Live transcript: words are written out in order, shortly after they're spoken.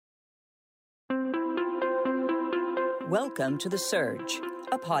Welcome to The Surge,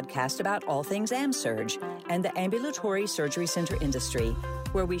 a podcast about all things AmSurge and the ambulatory surgery center industry,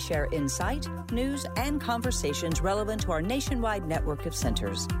 where we share insight, news, and conversations relevant to our nationwide network of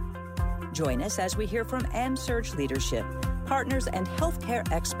centers. Join us as we hear from AmSurge leadership, partners, and healthcare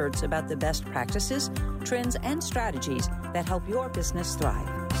experts about the best practices, trends, and strategies that help your business thrive.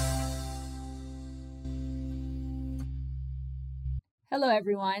 Hello,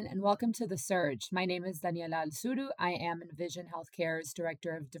 everyone, and welcome to The Surge. My name is Daniela Alzuru. I am Envision Healthcare's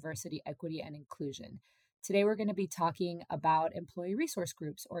Director of Diversity, Equity, and Inclusion. Today, we're going to be talking about employee resource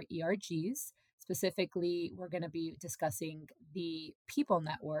groups, or ERGs. Specifically, we're going to be discussing the People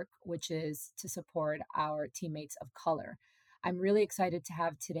Network, which is to support our teammates of color. I'm really excited to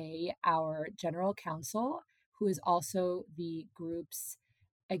have today our General Counsel, who is also the group's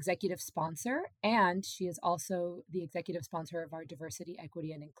executive sponsor, and she is also the executive sponsor of our Diversity,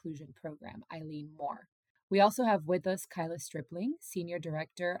 Equity, and Inclusion program, Eileen Moore. We also have with us Kyla Stripling, Senior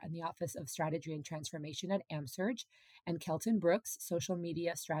Director in the Office of Strategy and Transformation at AmSurge, and Kelton Brooks, Social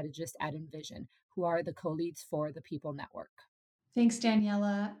Media Strategist at Envision, who are the co-leads for the People Network. Thanks,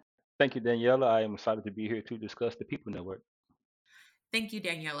 Daniela. Thank you, Daniela. I am excited to be here to discuss the People Network. Thank you,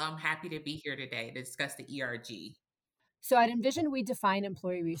 Daniela. I'm happy to be here today to discuss the ERG. So at Envision, we define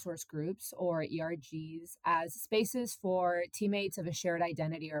employee resource groups, or ERGs, as spaces for teammates of a shared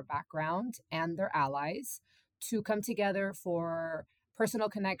identity or background and their allies to come together for personal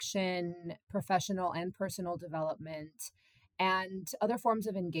connection, professional and personal development, and other forms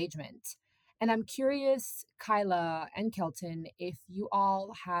of engagement. And I'm curious, Kyla and Kelton, if you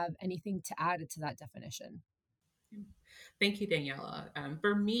all have anything to add to that definition. Thank you, Daniela.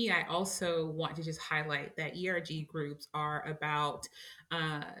 For me, I also want to just highlight that ERG groups are about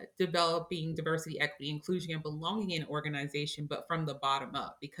developing diversity, equity, inclusion, and belonging in an organization, but from the bottom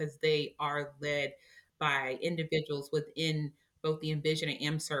up, because they are led by individuals within both the Envision and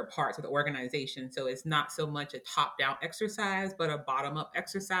AmSurge parts of the organization. So it's not so much a top-down exercise, but a bottom-up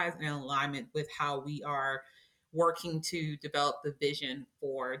exercise in alignment with how we are working to develop the vision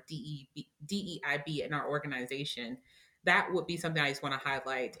for DEIB in our organization. That would be something I just want to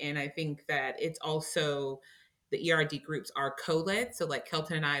highlight. And I think that it's also the ERG groups are co-led. So like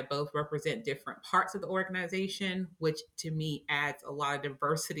Kelton and I both represent different parts of the organization, which to me adds a lot of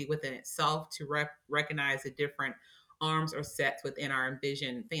diversity within itself to recognize the different arms or sets within our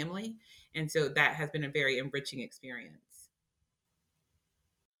Envision family. And so that has been a very enriching experience.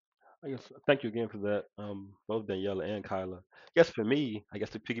 I guess thank you again for that, both Daniela and Kyla. I guess for me, I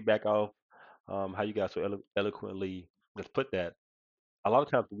guess to piggyback off how you guys so eloquently just put that, a lot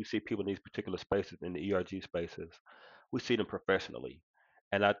of times when we see people in these particular spaces, in the ERG spaces, we see them professionally.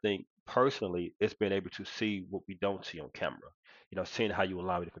 And I think personally, it's being able to see what we don't see on camera. You know, seeing how you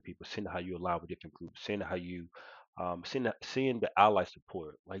align with different people, seeing how you align with different groups, seeing how you, seeing the ally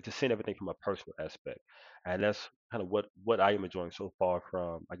support, like just seeing everything from a personal aspect. And that's kind of what I am enjoying so far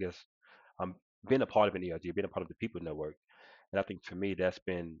from, I guess, being a part of an ERG, being a part of the People Network. And I think for me, that's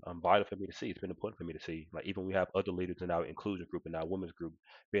been vital for me to see. It's been important for me to see. Like even we have other leaders in our inclusion group and our women's group,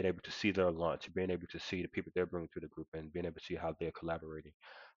 being able to see their launch, being able to see the people they're bringing to the group, and being able to see how they're collaborating.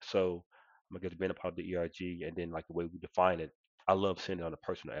 So I guess being a part of the ERG, and then like the way we define it, I love seeing it on a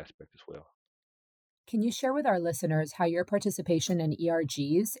personal aspect as well. Can you share with our listeners how your participation in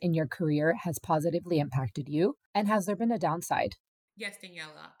ERGs in your career has positively impacted you? And has there been a downside? Yes,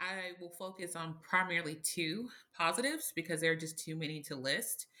 Daniela, I will focus on primarily two positives because there are just too many to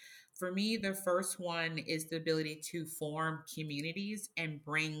list. For me, the first one is the ability to form communities and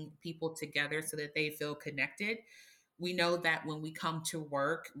bring people together so that they feel connected. We know that when we come to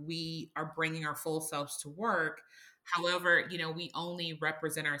work, we are bringing our full selves to work. However, we only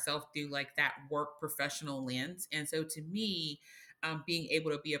represent ourselves through like that work professional lens. And so to me, being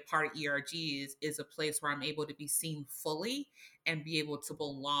able to be a part of ERGs is a place where I'm able to be seen fully and be able to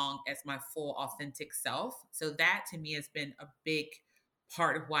belong as my full authentic self. So that to me has been a big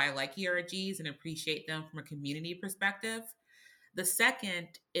part of why I like ERGs and appreciate them from a community perspective. The second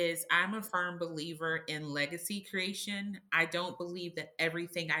is I'm a firm believer in legacy creation. I don't believe that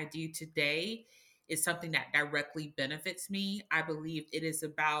everything I do today is something that directly benefits me. I believe it is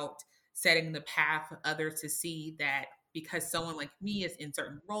about setting the path for others to see that because someone like me is in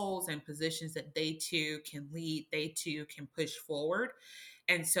certain roles and positions that they too can lead, they too can push forward.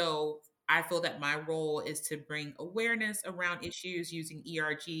 And so I feel that my role is to bring awareness around issues using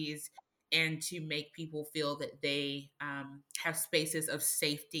ERGs and to make people feel that they have spaces of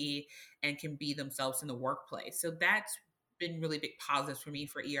safety and can be themselves in the workplace. So that's been really big positives for me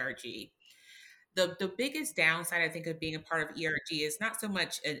for ERG. The biggest downside, I think, of being a part of ERG is not so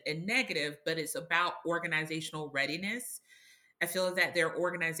much a negative, but it's about organizational readiness. I feel that there are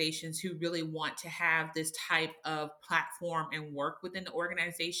organizations who really want to have this type of platform and work within the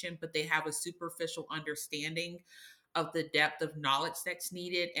organization, but they have a superficial understanding of the depth of knowledge that's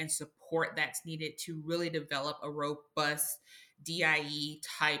needed and support that's needed to really develop a robust DIE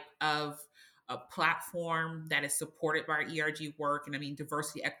type of a platform that is supported by ERG work. And I mean,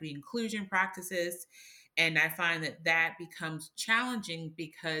 diversity, equity, inclusion practices. And I find that that becomes challenging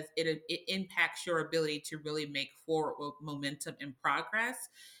because it impacts your ability to really make forward momentum and progress,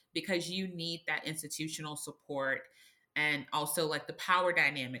 because you need that institutional support and also like the power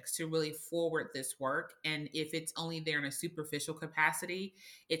dynamics to really forward this work. And if it's only there in a superficial capacity,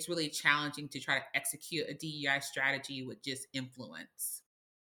 it's really challenging to try to execute a DEI strategy with just influence.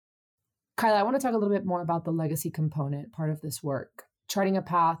 Kyla, I want to talk a little bit more about the legacy component part of this work, charting a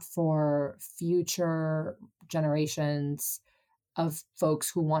path for future generations of folks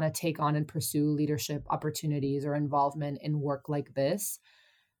who want to take on and pursue leadership opportunities or involvement in work like this.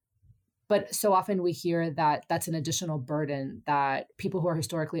 But so often we hear that that's an additional burden that people who are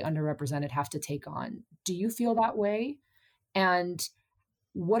historically underrepresented have to take on. Do you feel that way? And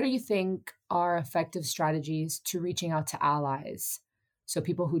what do you think are effective strategies to reaching out to allies? So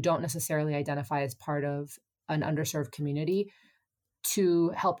people who don't necessarily identify as part of an underserved community to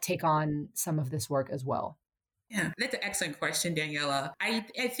help take on some of this work as well. Yeah, that's an excellent question, Daniela. I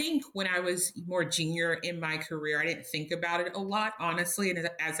think when I was more junior in my career, I didn't think about it a lot, honestly. And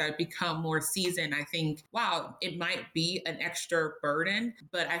as I become more seasoned, I think, wow, it might be an extra burden,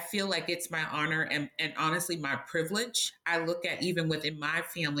 but I feel like it's my honor and honestly my privilege. I look at even within my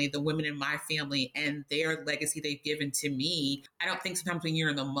family, the women in my family and their legacy they've given to me. I don't think sometimes when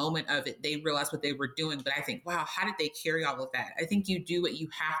you're in the moment of it, they realize what they were doing, but I think, wow, how did they carry all of that? I think you do what you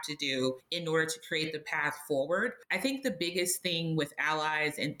have to do in order to create the path forward. I think the biggest thing with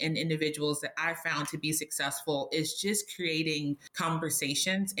allies and individuals that I found to be successful is just creating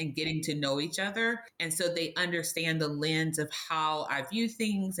conversations and getting to know each other. And so they understand the lens of how I view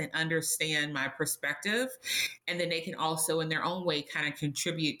things and understand my perspective. And then they can also, in their own way, kind of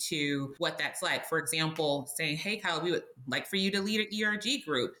contribute to what that's like. For example, saying, hey, Kyle, we would like for you to lead an ERG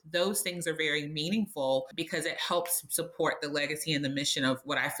group. Those things are very meaningful because it helps support the legacy and the mission of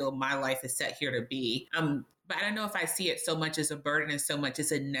what I feel my life is set here to be. But I don't know if I see it so much as a burden and so much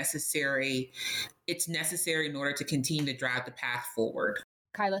as it's necessary in order to continue to drive the path forward.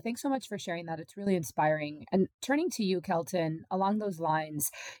 Kyla, thanks so much for sharing that. It's really inspiring. And turning to you, Kelton, along those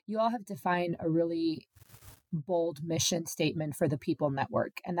lines, you all have defined a really bold mission statement for the People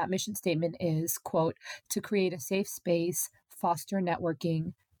Network. And that mission statement is, quote, to create a safe space, foster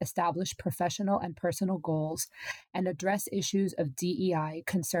networking, establish professional and personal goals, and address issues of DEI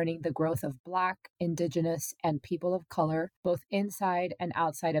concerning the growth of Black, Indigenous, and people of color, both inside and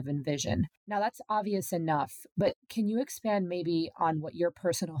outside of Envision. Now, that's obvious enough, but can you expand maybe on what your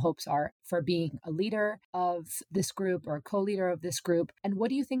personal hopes are for being a leader of this group or a co-leader of this group? And what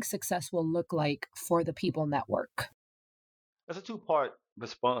do you think success will look like for the People Network? That's a two-part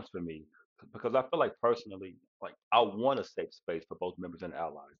response for me because I feel like personally, like I want a safe space for both members and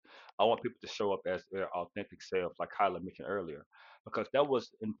allies. I want people to show up as their authentic selves, like Kyla mentioned earlier, because that was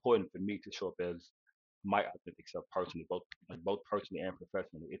important for me to show up as my authentic self personally, both personally and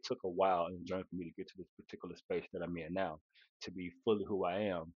professionally. It took a while and a journey for me to get to this particular space that I'm in now, to be fully who I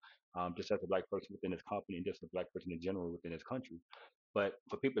am, just as a Black person within this company and just a Black person in general within this country. But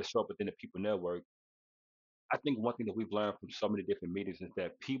for people to show up within the People Network, I think one thing that we've learned from so many different meetings is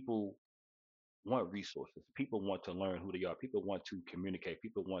that people want resources. People want to learn who they are. People want to communicate.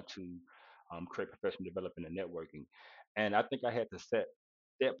 People want to create professional development and networking. And I think I had to set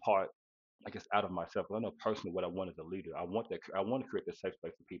that part, I guess, out of myself. I know personally what I want as a leader. I want that. I want to create this safe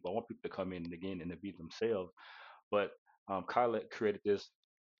space for people. I want people to come in and again and to be themselves. But Kyla created this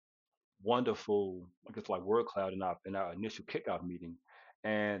wonderful, I guess, like word cloud in our initial kickoff meeting,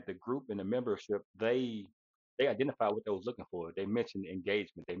 and the group and the membership they identified what they was looking for. They mentioned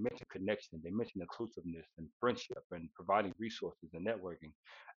engagement, they mentioned connection, they mentioned inclusiveness and friendship and providing resources and networking.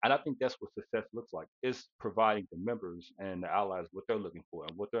 And I think that's what success looks like. It's providing the members and the allies what they're looking for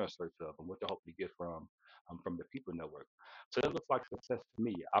and what they're in search of and what they're hoping to get from the People Network. So that looks like success to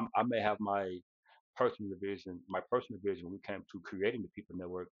me. I may have my personal vision when we came to creating the People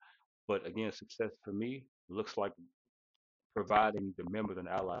Network, but again, success for me looks like providing the members and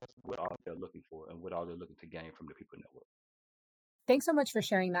allies what all they're looking for and what all they're looking to gain from the People Network. Thanks so much for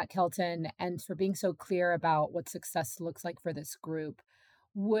sharing that, Kelton, and for being so clear about what success looks like for this group.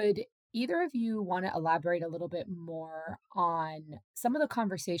 Would either of you want to elaborate a little bit more on some of the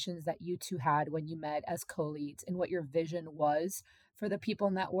conversations that you two had when you met as co-leads and what your vision was for the People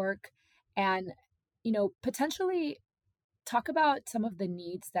Network? And, potentially talk about some of the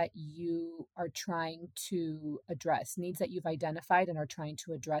needs that you are trying to address, needs that you've identified and are trying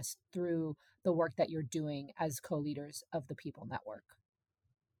to address through the work that you're doing as co-leaders of the People Network.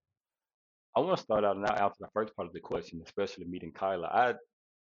 I want to start out now after the first part of the question, especially meeting Kyla.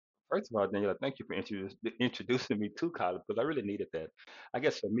 First of all, Daniela, thank you for introducing me to Kyla because I really needed that. I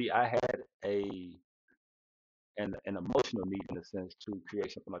guess for me, I had an emotional need in a sense to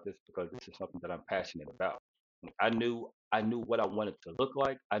create something like this because this is something that I'm passionate about. I knew what I wanted to look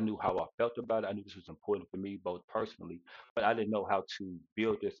like. I knew how I felt about it. I knew this was important for me both personally, but I didn't know how to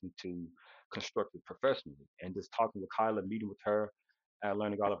build this into construct it professionally. And just talking with Kyla, meeting with her,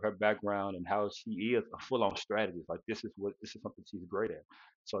 learning all of her background and how she is a full-on strategist. Like this is something she's great at.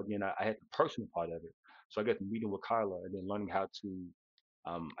 So again, I had the personal part of it. So I guess meeting with Kyla and then learning how to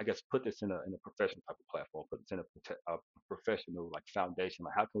I guess put this in a professional type of platform, put this in a professional like foundation.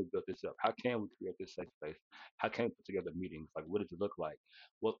 Like, how can we build this up? How can we create this safe space? How can we put together meetings? Like, what does it look like?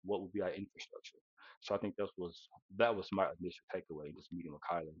 What would be our infrastructure? So I think that was my initial takeaway, just meeting with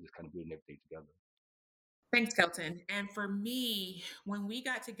Kyla and just kind of building everything together. Thanks, Kelton. And for me, when we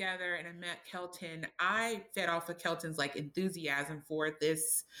got together and I met Kelton, I fed off of Kelton's like enthusiasm for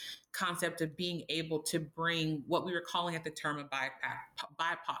this concept of being able to bring what we were calling at the term a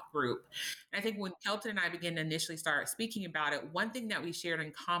BIPOC group. And I think when Kelton and I began to initially start speaking about it, one thing that we shared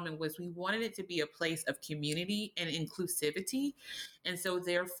in common was we wanted it to be a place of community and inclusivity. And so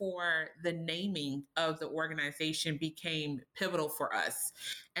therefore the naming of the organization became pivotal for us.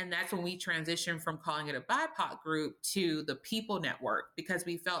 And that's when we transitioned from calling it a BIPOC group to the People Network, because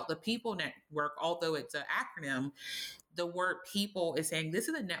we felt the People Network, although it's an acronym, the word people is saying this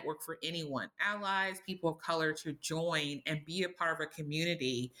is a network for anyone, allies, people of color, to join and be a part of a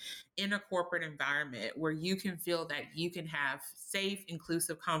community in a corporate environment where you can feel that you can have safe,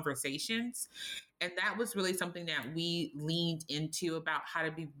 inclusive conversations. And that was really something that we leaned into about how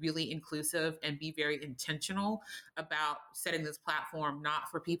to be really inclusive and be very intentional about setting this platform,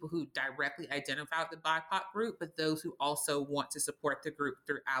 not for people who directly identify with the BIPOC group, but those who also want to support the group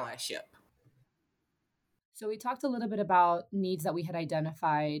through allyship. So we talked a little bit about needs that we had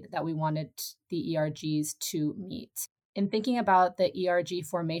identified that we wanted the ERGs to meet. In thinking about the ERG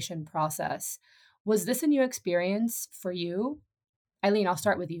formation process, was this a new experience for you? Eileen, I'll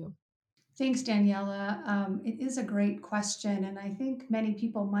start with you. Thanks, Daniela. It is a great question. And I think many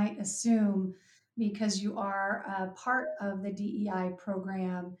people might assume because you are a part of the DEI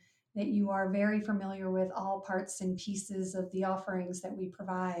program that you are very familiar with all parts and pieces of the offerings that we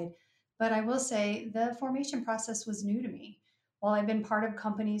provide. But I will say the formation process was new to me. While I've been part of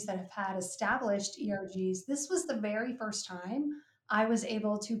companies that have had established ERGs, this was the very first time I was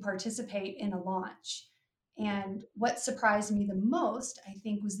able to participate in a launch. And what surprised me the most, I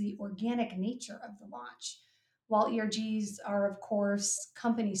think, was the organic nature of the launch. While ERGs are, of course,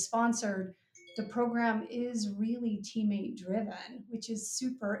 company sponsored, the program is really teammate driven, which is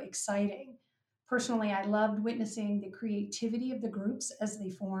super exciting. Personally, I loved witnessing the creativity of the groups as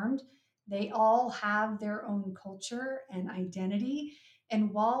they formed. They all have their own culture and identity.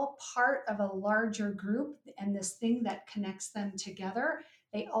 And while part of a larger group and this thing that connects them together,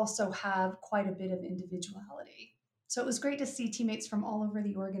 they also have quite a bit of individuality. So it was great to see teammates from all over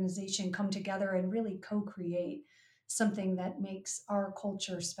the organization come together and really co create something that makes our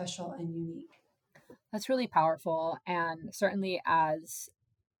culture special and unique. That's really powerful. And certainly, as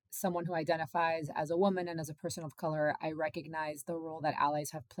someone who identifies as a woman and as a person of color, I recognize the role that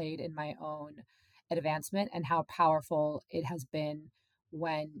allies have played in my own advancement and how powerful it has been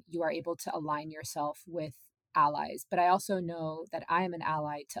when you are able to align yourself with allies. But I also know that I am an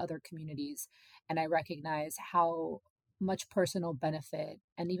ally to other communities, and I recognize how much personal benefit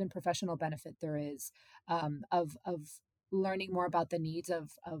and even professional benefit there is of learning more about the needs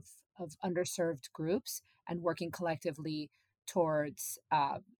of underserved groups and working collectively towards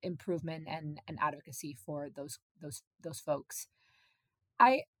improvement and advocacy for those folks.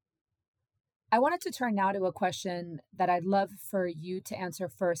 I I wanted to turn now to a question that I'd love for you to answer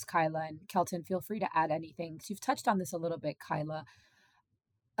first, Kyla, and Kelton, feel free to add anything. 'Cause you've touched on this a little bit, Kyla.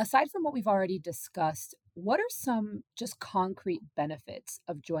 Aside from what we've already discussed, what are some just concrete benefits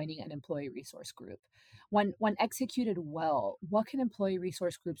of joining an employee resource group? When executed well, what can employee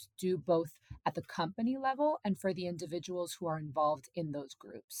resource groups do both at the company level and for the individuals who are involved in those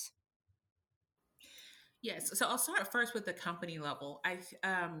groups? Yes. So I'll start first with the company level.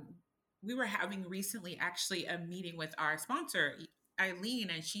 We were having recently actually a meeting with our sponsor, Eileen,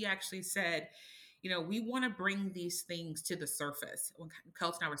 and she actually said, we want to bring these things to the surface. When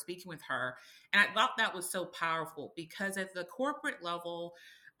Coach and I were speaking with her, and I thought that was so powerful because at the corporate level,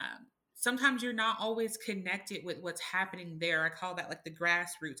 um, sometimes you're not always connected with what's happening there. I call that like the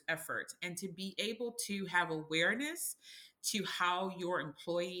grassroots efforts. And to be able to have awareness to how your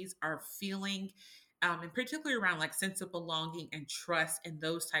employees are feeling, and particularly around like sense of belonging and trust and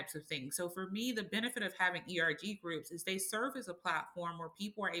those types of things. So for me, the benefit of having ERG groups is they serve as a platform where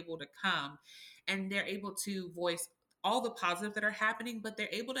people are able to come and they're able to voice all the positive that are happening, but they're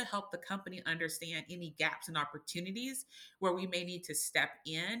able to help the company understand any gaps and opportunities where we may need to step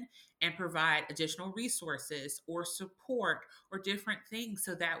in and provide additional resources or support or different things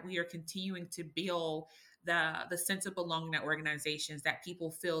so that we are continuing to build the sense of belonging at organizations, that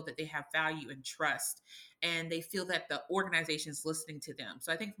people feel that they have value and trust and they feel that the organization is listening to them.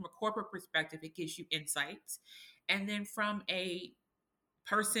 So I think from a corporate perspective, it gives you insights. And then from a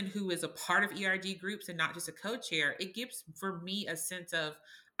person who is a part of ERG groups and not just a co-chair, it gives for me a sense of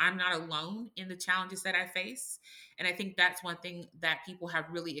I'm not alone in the challenges that I face. And I think that's one thing that people have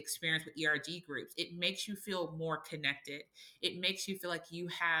really experienced with ERG groups. It makes you feel more connected. It makes you feel like you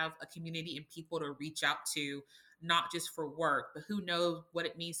have a community and people to reach out to, not just for work, but who knows what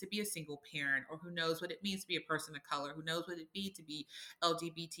it means to be a single parent, or who knows what it means to be a person of color, who knows what it means to be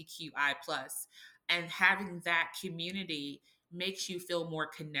LGBTQI plus. And having that community makes you feel more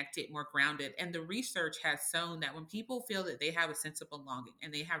connected, more grounded. And the research has shown that when people feel that they have a sense of belonging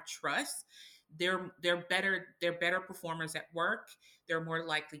and they have trust, they're better performers at work. They're more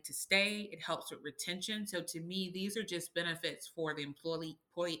likely to stay. It helps with retention. So to me, these are just benefits for the employee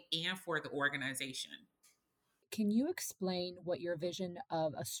and for the organization. Can you explain what your vision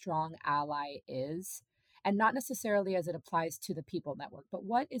of a strong ally is? And not necessarily as it applies to the People Network, but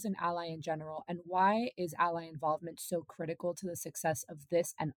what is an ally in general? And why is ally involvement so critical to the success of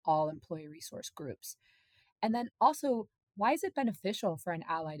this and all employee resource groups? And then also, why is it beneficial for an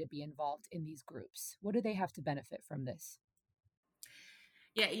ally to be involved in these groups? What do they have to benefit from this?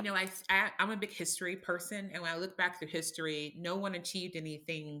 Yeah, I'm a big history person, and when I look back through history, no one achieved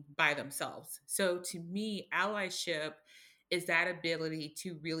anything by themselves. So to me, allyship is that ability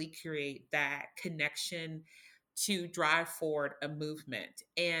to really create that connection to drive forward a movement.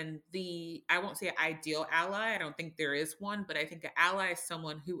 And I won't say ideal ally, I don't think there is one, but I think an ally is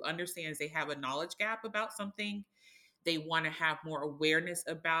someone who understands they have a knowledge gap about something, they want to have more awareness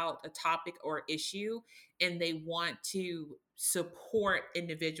about a topic or issue, and they want to support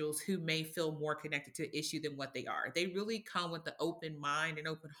individuals who may feel more connected to the issue than what they are. They really come with the open mind and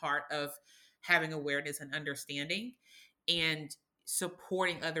open heart of having awareness and understanding and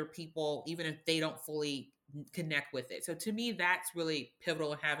supporting other people, even if they don't fully connect with it. So to me, that's really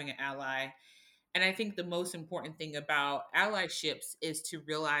pivotal in having an ally. And I think the most important thing about allyships is to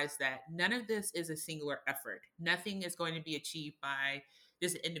realize that none of this is a singular effort. Nothing is going to be achieved by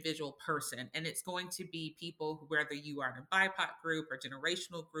this individual person. And it's going to be people, whether you are in a BIPOC group or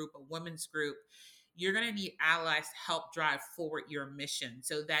generational group, a women's group, you're going to need allies to help drive forward your mission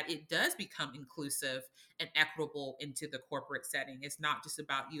so that it does become inclusive and equitable into the corporate setting. It's not just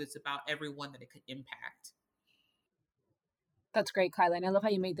about you, it's about everyone that it could impact. That's great, Kyla. And I love how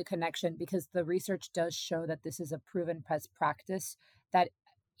you made the connection because the research does show that this is a proven best practice that,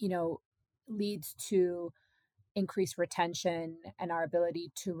 you know, leads to increased retention and our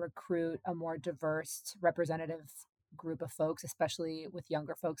ability to recruit a more diverse representative group of folks, especially with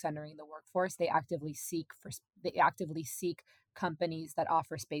younger folks entering the workforce. They actively seek companies that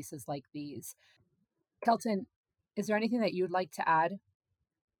offer spaces like these. Kelton, is there anything that you'd like to add?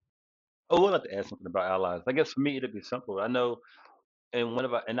 Oh, I'd like to add something about allies. I guess for me, it'd be simple. I know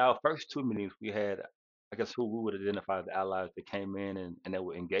in our first two meetings, we had, I guess, who we would identify as allies that came in and that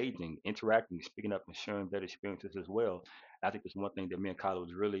were engaging, interacting, speaking up, and sharing their experiences as well. I think it's one thing that me and Kyla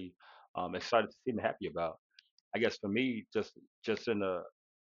was really excited to see and happy about. I guess for me, just in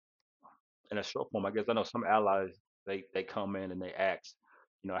a short form, I guess I know some allies they come in and they ask,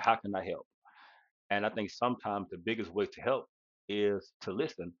 how can I help? And I think sometimes the biggest way to help is to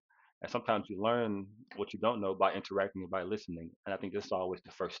listen. And sometimes you learn what you don't know by interacting and by listening. And I think that's always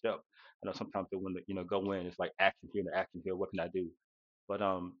the first step. I know sometimes they want to, go in, it's like action here and action here. What can I do? But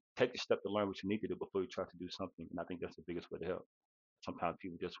take the step to learn what you need to do before you try to do something. And I think that's the biggest way to help. Sometimes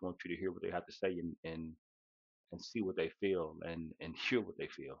people just want you to hear what they have to say and see what they feel and hear what they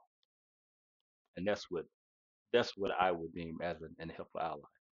feel. And that's what I would deem as an helpful ally.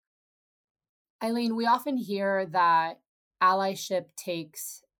 Eileen, we often hear that allyship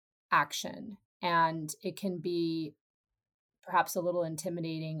takes action, and it can be perhaps a little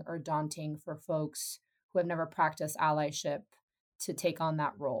intimidating or daunting for folks who have never practiced allyship to take on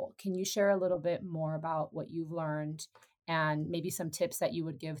that role. Can you share a little bit more about what you've learned and maybe some tips that you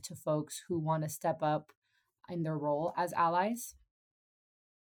would give to folks who want to step up in their role as allies?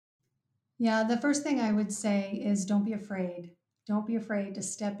 Yeah, the first thing I would say is don't be afraid. Don't be afraid to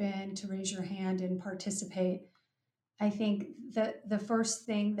step in, to raise your hand and participate. I think that the first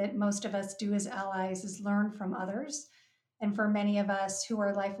thing that most of us do as allies is learn from others. And for many of us who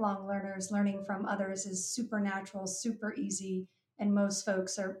are lifelong learners, learning from others is supernatural, super easy. And most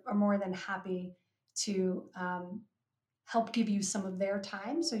folks are more than happy to help give you some of their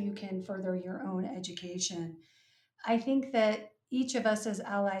time so you can further your own education. I think that each of us as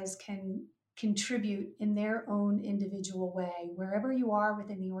allies can contribute in their own individual way, wherever you are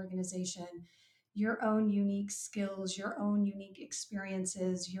within the organization, your own unique skills, your own unique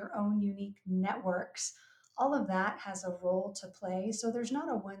experiences, your own unique networks. All of that has a role to play. So there's not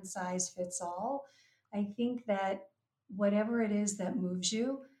a one size fits all. I think that whatever it is that moves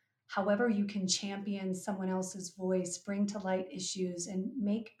you, however you can champion someone else's voice, bring to light issues, and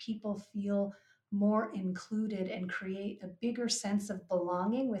make people feel more included and create a bigger sense of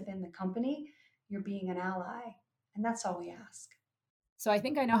belonging within the company, you're being an ally. And that's all we ask. So I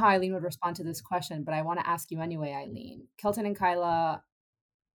think I know how Eileen would respond to this question, but I want to ask you anyway, Eileen. Kelton and Kyla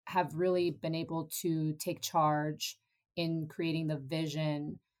have really been able to take charge in creating the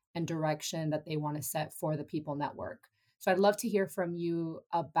vision and direction that they want to set for the People Network. So I'd love to hear from you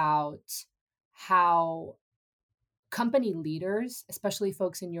about how company leaders, especially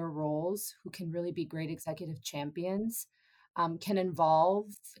folks in your roles who can really be great executive champions, can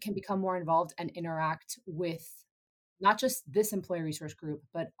become more involved and interact with not just this employee resource group,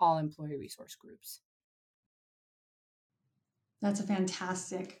 but all employee resource groups. That's a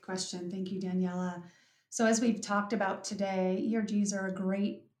fantastic question. Thank you, Daniela. So, as we've talked about today, ERGs are a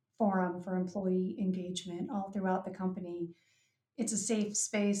great forum for employee engagement all throughout the company. It's a safe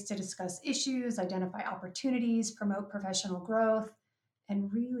space to discuss issues, identify opportunities, promote professional growth,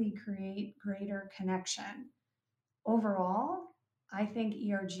 and really create greater connection. Overall, I think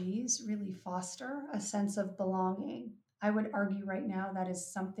ERGs really foster a sense of belonging. I would argue right now that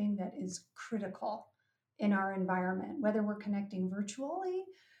is something that is critical in our environment, whether we're connecting virtually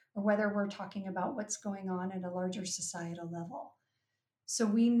or whether we're talking about what's going on at a larger societal level. So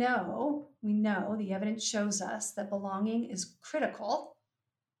we know the evidence shows us that belonging is critical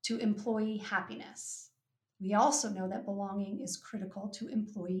to employee happiness. We also know that belonging is critical to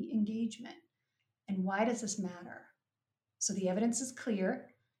employee engagement. And why does this matter? So the evidence is clear.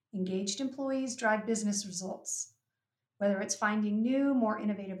 Engaged employees drive business results, whether it's finding new, more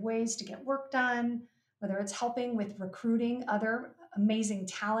innovative ways to get work done, whether it's helping with recruiting other amazing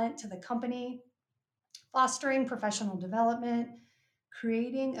talent to the company, fostering professional development,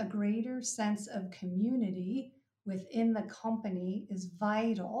 creating a greater sense of community within the company is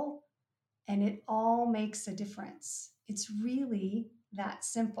vital, and it all makes a difference. It's really that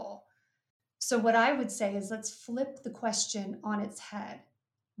simple. So, what I would say is let's flip the question on its head.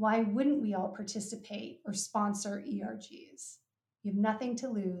 Why wouldn't we all participate or sponsor ERGs? You have nothing to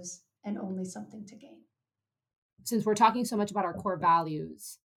lose and only something to gain. Since we're talking so much about our core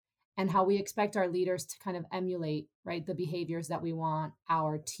values and how we expect our leaders to kind of emulate, right, the behaviors that we want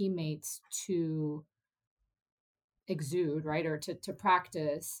our teammates to exude, right, or to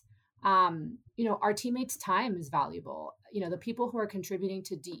practice, our teammates' time is valuable. The people who are contributing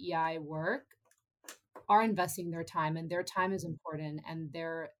to DEI work are investing their time, and their time is important, and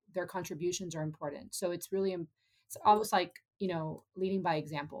their contributions are important. So it's almost like leading by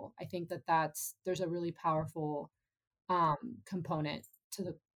example. I think there's a really powerful component to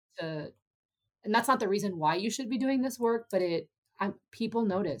the and that's not the reason why you should be doing this work, but people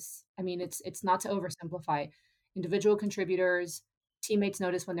notice. I mean, it's not to oversimplify. Individual contributors, teammates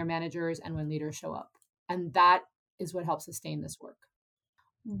notice when their managers and when leaders show up, and that is what helps sustain this work.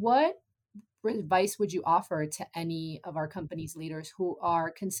 What advice would you offer to any of our company's leaders who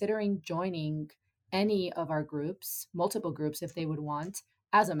are considering joining any of our groups, multiple groups, if they would want,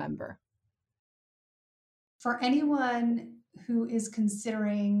 as a member? For anyone who is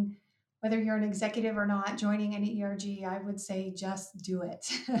considering whether you're an executive or not joining an ERG, I would say just do it.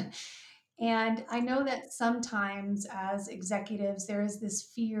 And I know that sometimes as executives, there is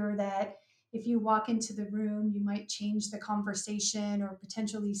this fear that if you walk into the room, you might change the conversation or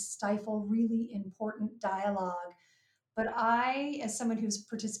potentially stifle really important dialogue. But I, as someone who's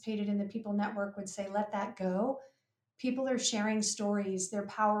participated in the People Network, would say let that go. People are sharing stories. They're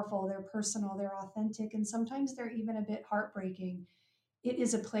powerful, they're personal, they're authentic, and sometimes they're even a bit heartbreaking. It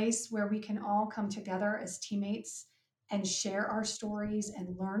is a place where we can all come together as teammates and share our stories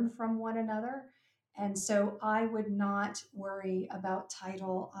and learn from one another. And so I would not worry about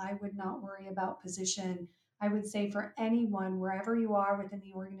title. I would not worry about position. I would say for anyone, wherever you are within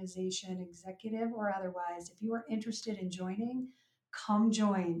the organization, executive or otherwise, if you are interested in joining, come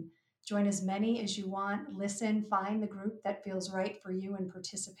join. Join as many as you want. Listen, find the group that feels right for you and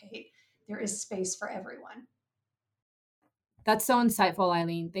participate. There is space for everyone. That's so insightful,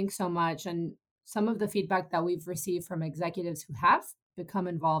 Eileen. Thanks so much. And some of the feedback that we've received from executives who have become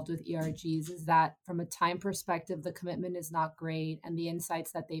involved with ERGs is that from a time perspective, the commitment is not great. And the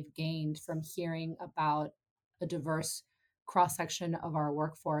insights that they've gained from hearing about a diverse cross section of our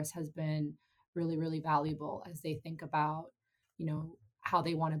workforce has been really, really valuable as they think about, how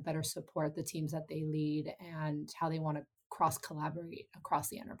they want to better support the teams that they lead and how they want to cross collaborate across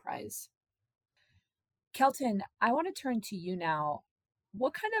the enterprise. Kelton, I want to turn to you now.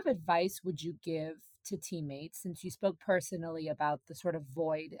 What kind of advice would you give to teammates since you spoke personally about the sort of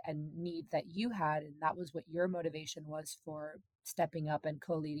void and need that you had, and that was what your motivation was for stepping up and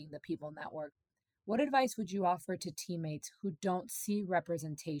co leading the People Network? What advice would you offer to teammates who don't see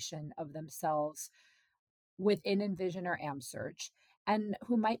representation of themselves within Envision or AmSearch and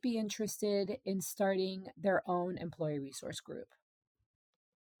who might be interested in starting their own employee resource group?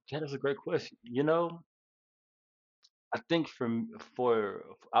 That is a great question. I think for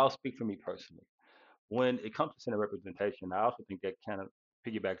I'll speak for me personally. When it comes to center representation, I also think that kind of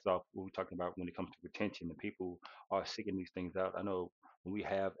piggybacks off what we're talking about when it comes to retention and people are seeking these things out. I know when we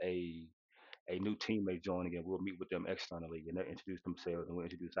have a new teammate joining and we'll meet with them externally and they introduce themselves and we'll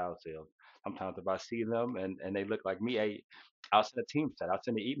introduce ourselves. Sometimes if I see them and they look like me, hey, I'll send a team chat, I'll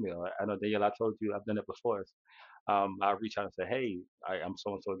send an email. I know Danielle, I told you I've done it before. I'll reach out and say, hey, I'm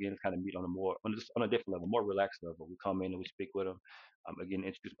so and so again, kind of meet on a more on just on a different level, more relaxed level. We come in and we speak with them. Again,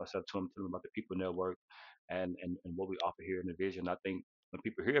 introduce myself to them, tell them about the People Network and what we offer here in the Vision. I think when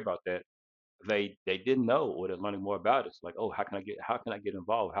people hear about that, they didn't know or they're learning more about it. It's like, oh, how can I get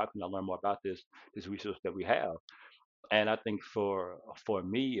involved? How can I learn more about this resource that we have? And I think for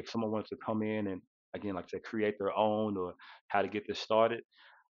me, if someone wants to come in and again, like I said, create their own or how to get this started,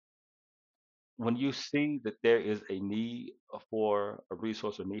 when you see that there is a need for a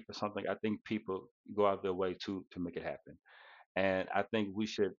resource or need for something, I think people go out their way to make it happen. And I think we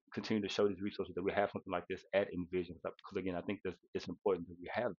should continue to show these resources that we have something like this at Envision because again, I think this it's important that we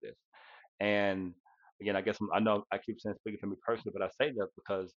have this. And again, I guess I know I keep saying speaking for me personally, but I say that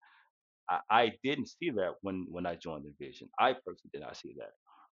because I didn't see that when I joined Envision. I personally did not see that.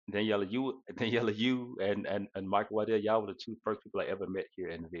 Daniela, you and Michael Waddell, y'all were the two first people I ever met here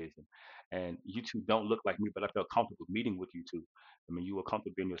in Envision. And you two don't look like me, but I felt comfortable meeting with you two. I mean, you were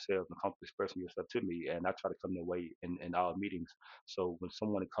comfortable being yourself and comfortable expressing yourself to me, and I try to come their way in our meetings. So when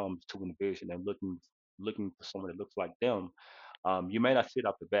someone comes to Envision and looking for someone that looks like them, you may not see it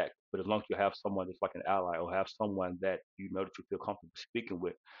off the back, but as long as you have someone that's like an ally or have someone that you know that you feel comfortable speaking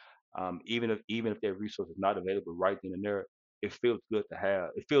with, even if their resource is not available right then and there, it feels good to have.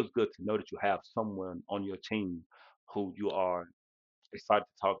 It feels good to know that you have someone on your team who you are excited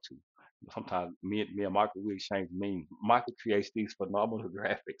to talk to. Sometimes me and Michael we exchange memes. Michael creates these phenomenal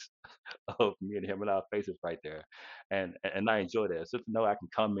graphics of me and him and our faces right there, and I enjoy that. So to know I can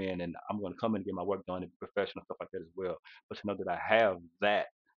come in and I'm going to come in and get my work done and be professional stuff like that as well. But to know that I have that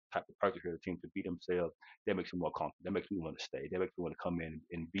type of person here, the team to be themselves, that makes me more confident. That makes me want to stay. That makes me want to come in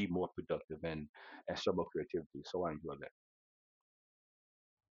and be more productive and show more creativity. So I enjoy that.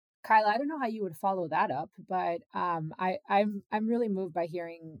 Kyla, I don't know how you would follow that up, but I'm really moved by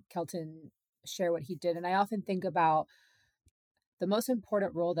hearing Kelton share what he did, and I often think about the most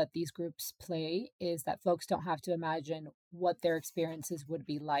important role that these groups play is that folks don't have to imagine what their experiences would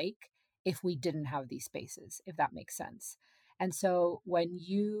be like if we didn't have these spaces, if that makes sense. And so when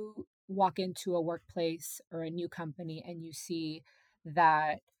you walk into a workplace or a new company and you see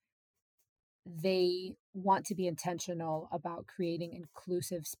that they want to be intentional about creating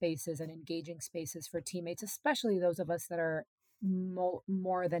inclusive spaces and engaging spaces for teammates, especially those of us that are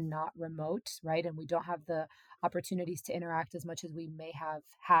more than not remote, right? And we don't have the opportunities to interact as much as we may have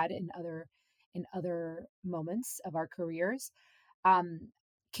had in other moments of our careers. Um,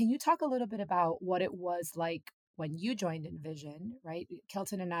 can you talk a little bit about what it was like when you joined Envision, right?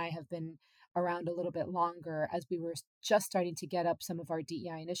 Kelton and I have been around a little bit longer as we were just starting to get up some of our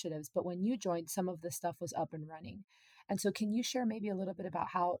DEI initiatives. But when you joined, some of the stuff was up and running. And so, can you share maybe a little bit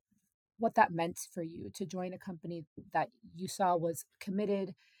about what that meant for you to join a company that you saw was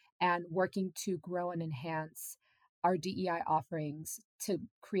committed and working to grow and enhance our DEI offerings to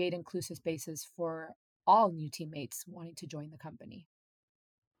create inclusive spaces for all new teammates wanting to join the company?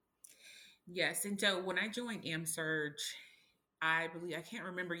 Yes. And so when I joined AmSurge, I believe, I can't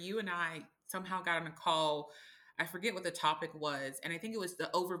remember, you and I somehow got on a call. I forget what the topic was. And I think it was the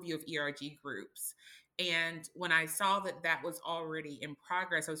overview of ERG groups. And when I saw that that was already in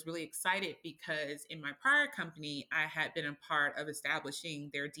progress, I was really excited because in my prior company, I had been a part of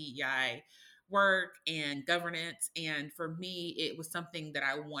establishing their DEI work and governance. And for me, it was something that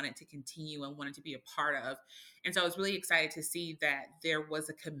I wanted to continue and wanted to be a part of. And so I was really excited to see that there was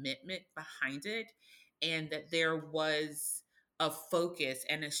a commitment behind it and that there was a focus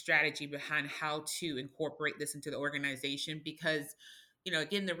and a strategy behind how to incorporate this into the organization because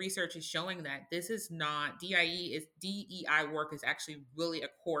again, the research is showing that this is not DEI work is actually really a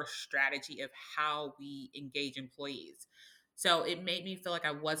core strategy of how we engage employees. So it made me feel like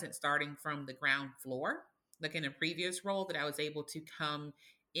I wasn't starting from the ground floor, like in a previous role, that I was able to come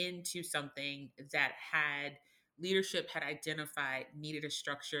into something that had leadership had identified, needed a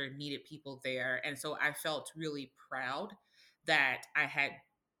structure, needed people there. And so I felt really proud that I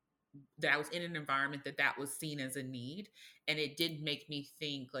was in an environment that was seen as a need. And it did make me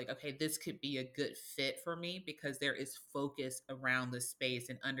think like, okay, this could be a good fit for me because there is focus around the space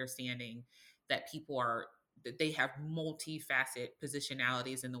and understanding that that they have multifaceted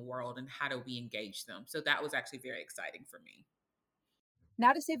positionalities in the world and how do we engage them. So that was actually very exciting for me.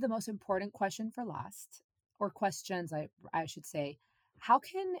 Now to save the most important question for last, or questions, I should say, how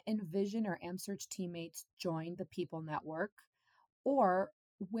can Envision or AmSearch teammates join the People Network? Or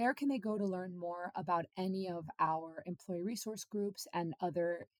where can they go to learn more about any of our employee resource groups and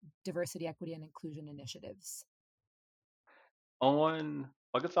other diversity, equity, and inclusion initiatives? I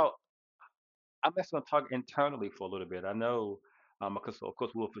guess I'm actually going to talk internally for a little bit. I know, because of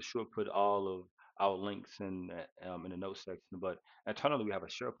course we'll for sure put all of our links in the notes section, but internally we have a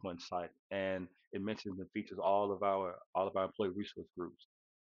SharePoint site, and it mentions and features all of our employee resource groups.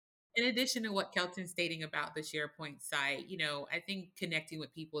 In addition to what Kelton's stating about the SharePoint site, I think connecting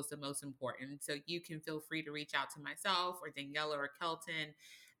with people is the most important. So you can feel free to reach out to myself or Daniela or Kelton.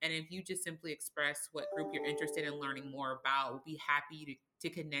 And if you just simply express what group you're interested in learning more about, we'll be happy to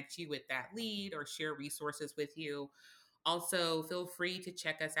connect you with that lead or share resources with you. Also, feel free to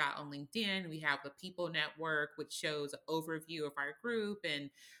check us out on LinkedIn. We have the People Network, which shows an overview of our group and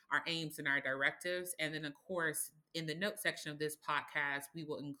our aims and our directives. And then, of course, in the note section of this podcast, we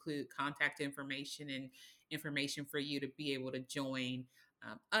will include contact information and information for you to be able to join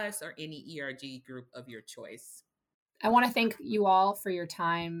us or any ERG group of your choice. I want to thank you all for your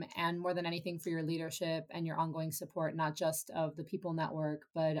time and more than anything for your leadership and your ongoing support, not just of the People Network,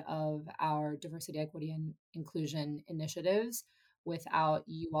 but of our diversity, equity, and inclusion initiatives. Without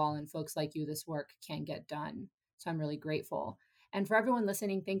you all and folks like you, this work can't get done. So I'm really grateful. And for everyone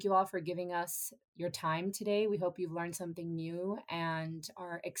listening, thank you all for giving us your time today. We hope you've learned something new and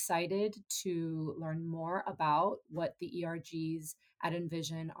are excited to learn more about what the ERGs at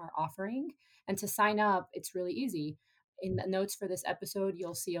Envision are offering. And to sign up, it's really easy. In the notes for this episode,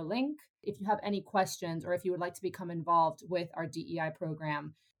 you'll see a link. If you have any questions or if you would like to become involved with our DEI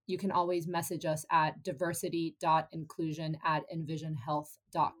program, you can always message us at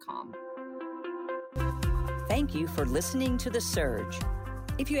diversity.inclusion@envisionhealth.com. Thank you for listening to The Surge.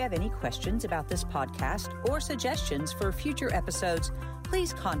 If you have any questions about this podcast or suggestions for future episodes,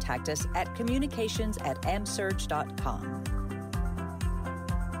 please contact us at communications@amsurge.com.